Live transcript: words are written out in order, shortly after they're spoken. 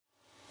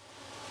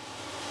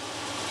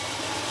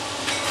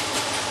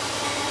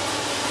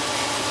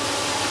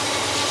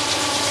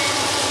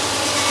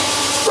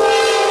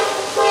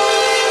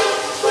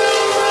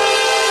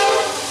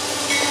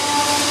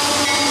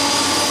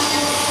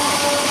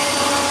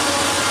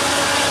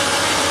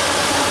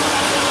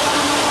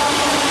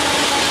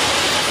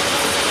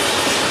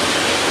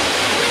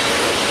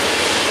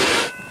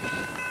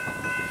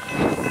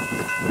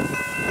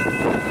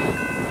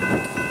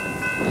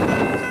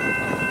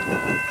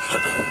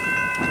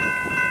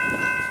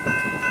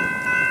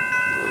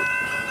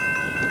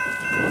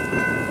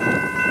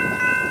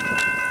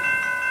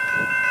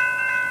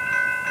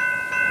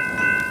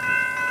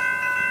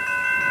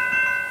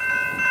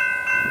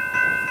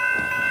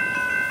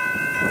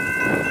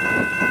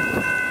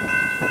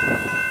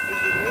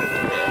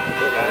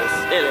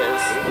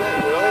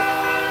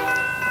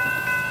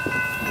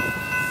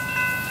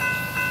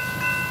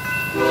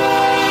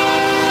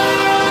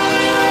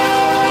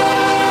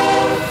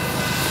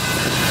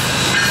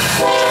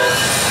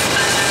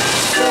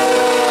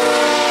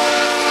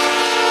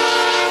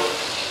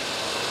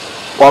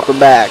Welcome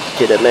back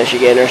to the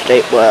Michigander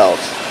State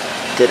Wells.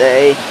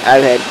 Today I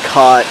had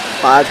caught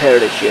 5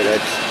 heritage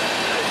units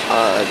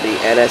on the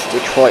NS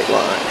Detroit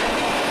line.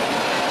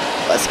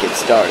 Let's get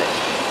started.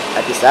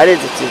 I decided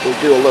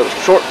to do a little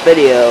short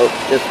video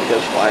just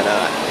because why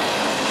not.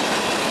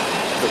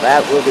 So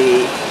that will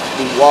be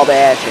the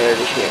Wabash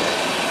heritage unit.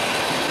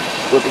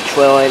 We'll be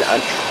trailing on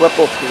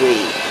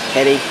 333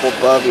 heading for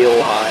Bellevue,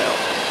 Ohio.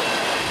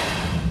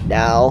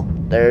 Now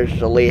there's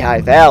the Lehigh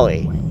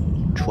Valley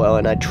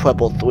trailing on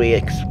 333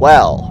 as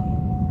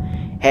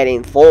well,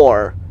 heading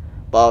for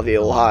Bellevue,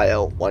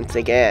 Ohio once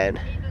again.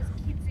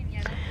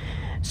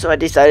 So I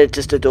decided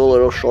just to do a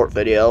little short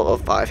video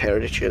of 5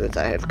 heritage units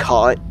I have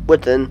caught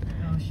within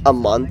a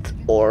month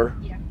or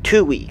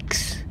 2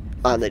 weeks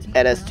on the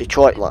NS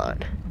Detroit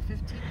line.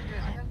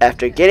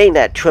 After getting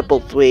that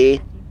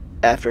 333,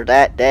 after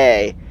that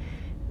day,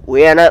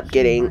 we end up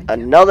getting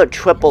another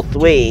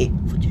 333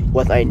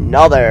 with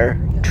another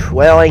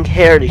trailing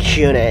heritage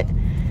unit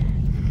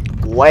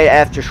right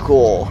after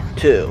school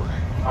too.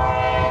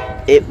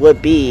 It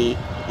would be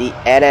the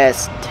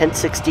NS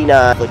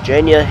 1069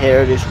 Virginia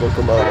Heritage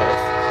Locomotive.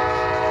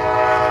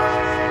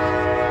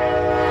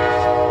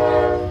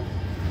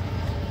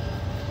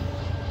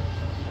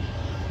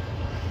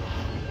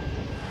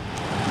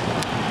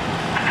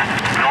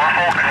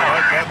 Norfolk,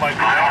 that might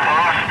be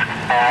outpost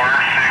or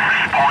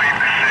 6.6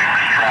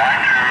 track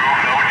 2,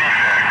 no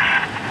defects.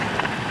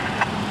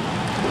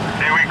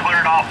 Hey, we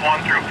cleared off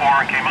 1 through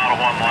 4 and came out of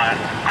 1 line.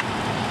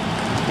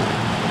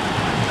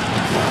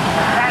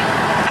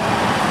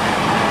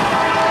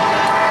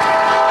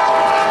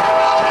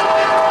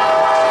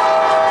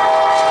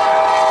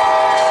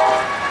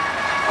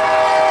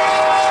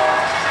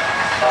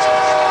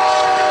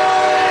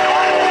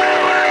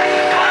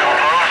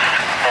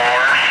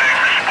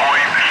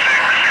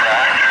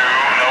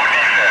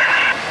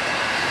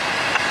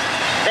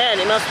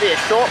 It must be a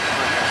short one.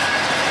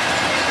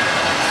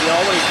 You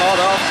already called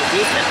off the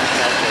defense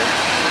protector.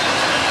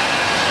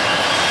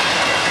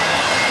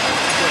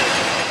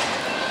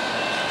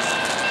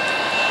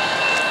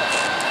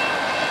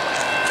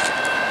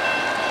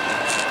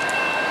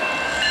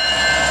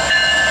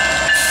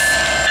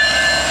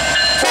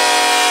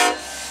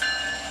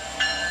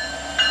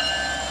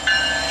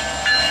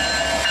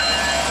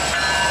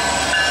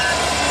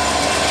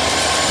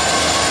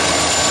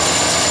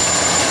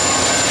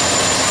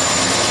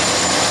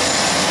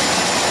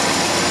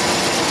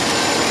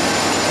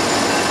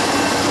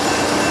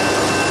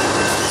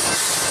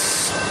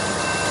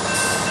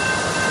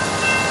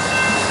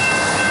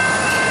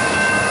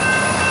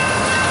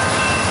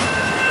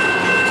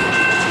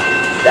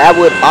 That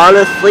would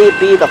honestly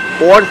be the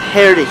 4th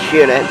heritage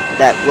unit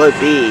that would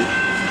be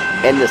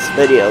in this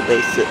video,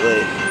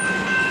 basically.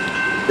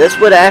 This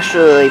would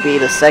actually be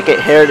the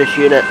 2nd heritage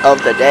unit of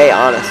the day,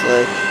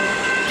 honestly.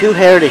 2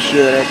 heritage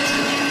units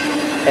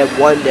in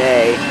one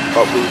day,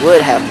 but we would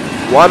have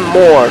 1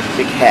 more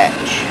to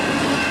catch.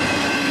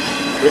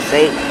 This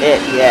ain't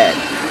it yet.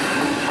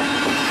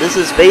 This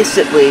is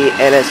basically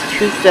NS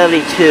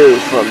 272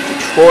 from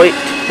Detroit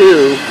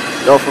to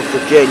Norfolk,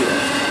 Virginia.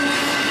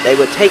 They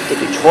would take the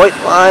Detroit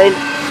line,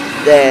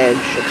 then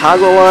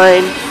Chicago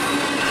line,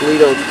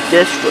 Toledo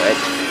District,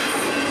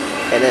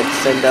 and then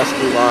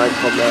Sandusky line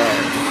from there.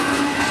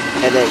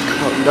 And then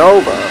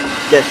Canova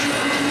District,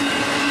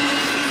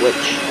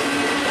 which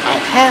I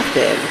have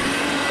been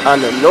on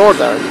the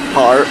northern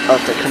part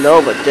of the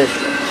Canova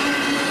District.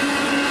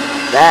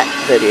 That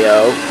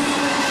video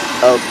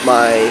of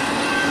my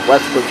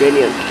West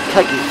Virginia and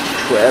Kentucky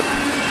trip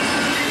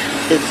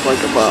is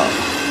linked above.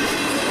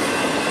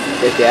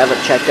 If you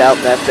haven't checked out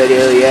that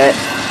video yet,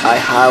 I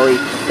highly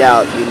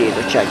doubt you need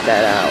to check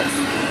that out.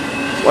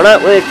 We're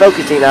not really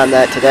focusing on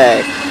that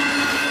today.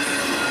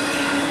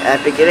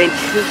 After getting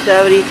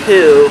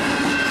 272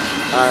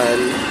 on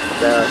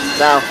the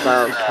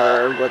southbound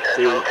turn with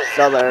the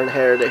Southern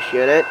Heritage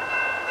unit,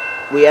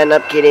 we end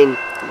up getting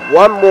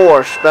 1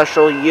 more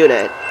special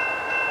unit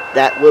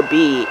that will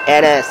be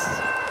NS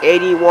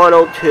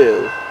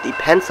 8102, the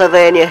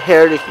Pennsylvania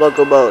Heritage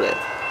Locomotive,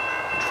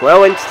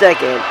 trailing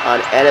 2nd on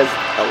NS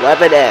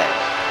 11N.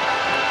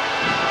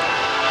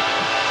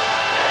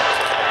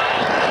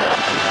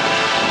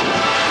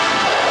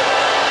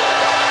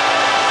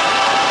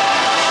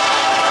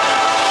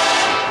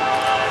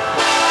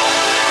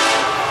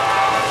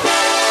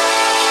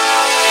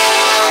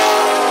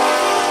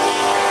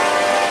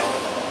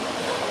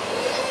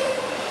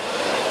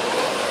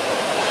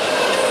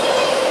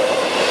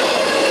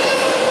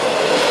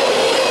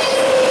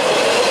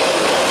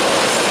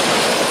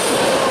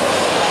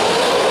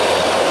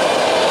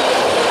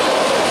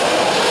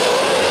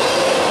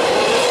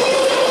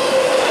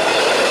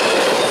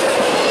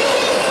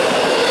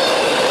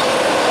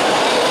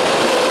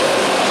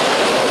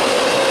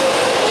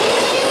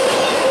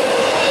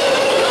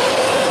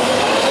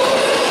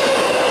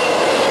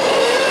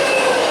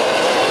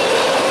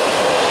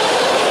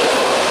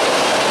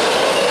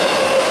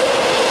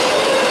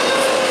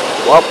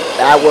 Well,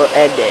 that will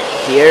end it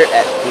here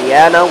at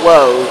Vienna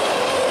Road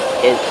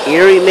in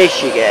Erie,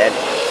 Michigan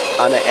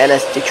on the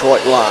NS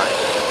Detroit line.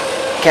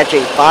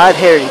 catching 5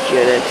 heritage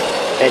units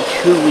in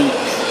 2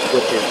 weeks,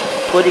 which is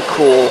pretty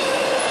cool.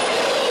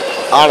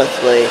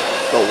 Honestly,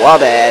 the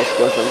Wabash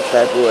was in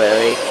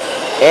February,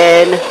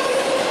 and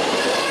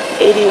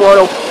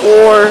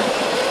 8104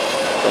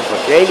 from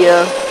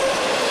Virginia,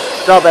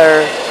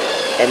 Southern,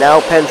 and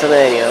now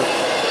Pennsylvania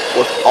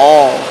was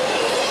all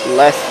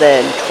less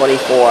than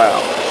 24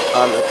 hours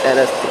on the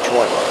NS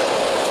Detroit line.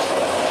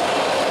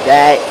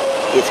 That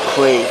is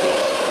crazy.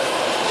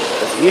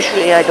 Because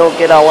usually I don't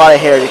get a lot of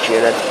heritage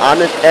units on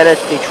the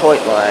NS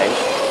Detroit line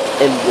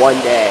in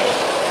 1 day.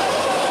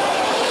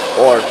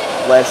 Or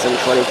less than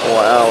 24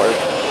 hours.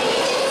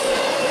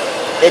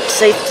 It's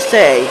safe to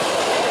say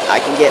I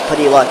can get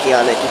pretty lucky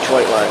on the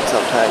Detroit line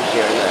sometimes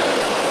here and there.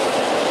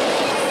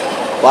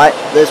 But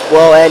this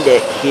will end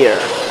it here.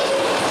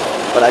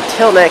 But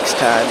until next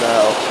time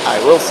though,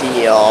 I will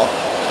see y'all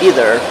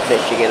either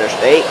Michigander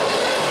State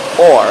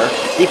or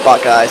the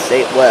Buckeye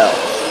State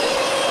Wells.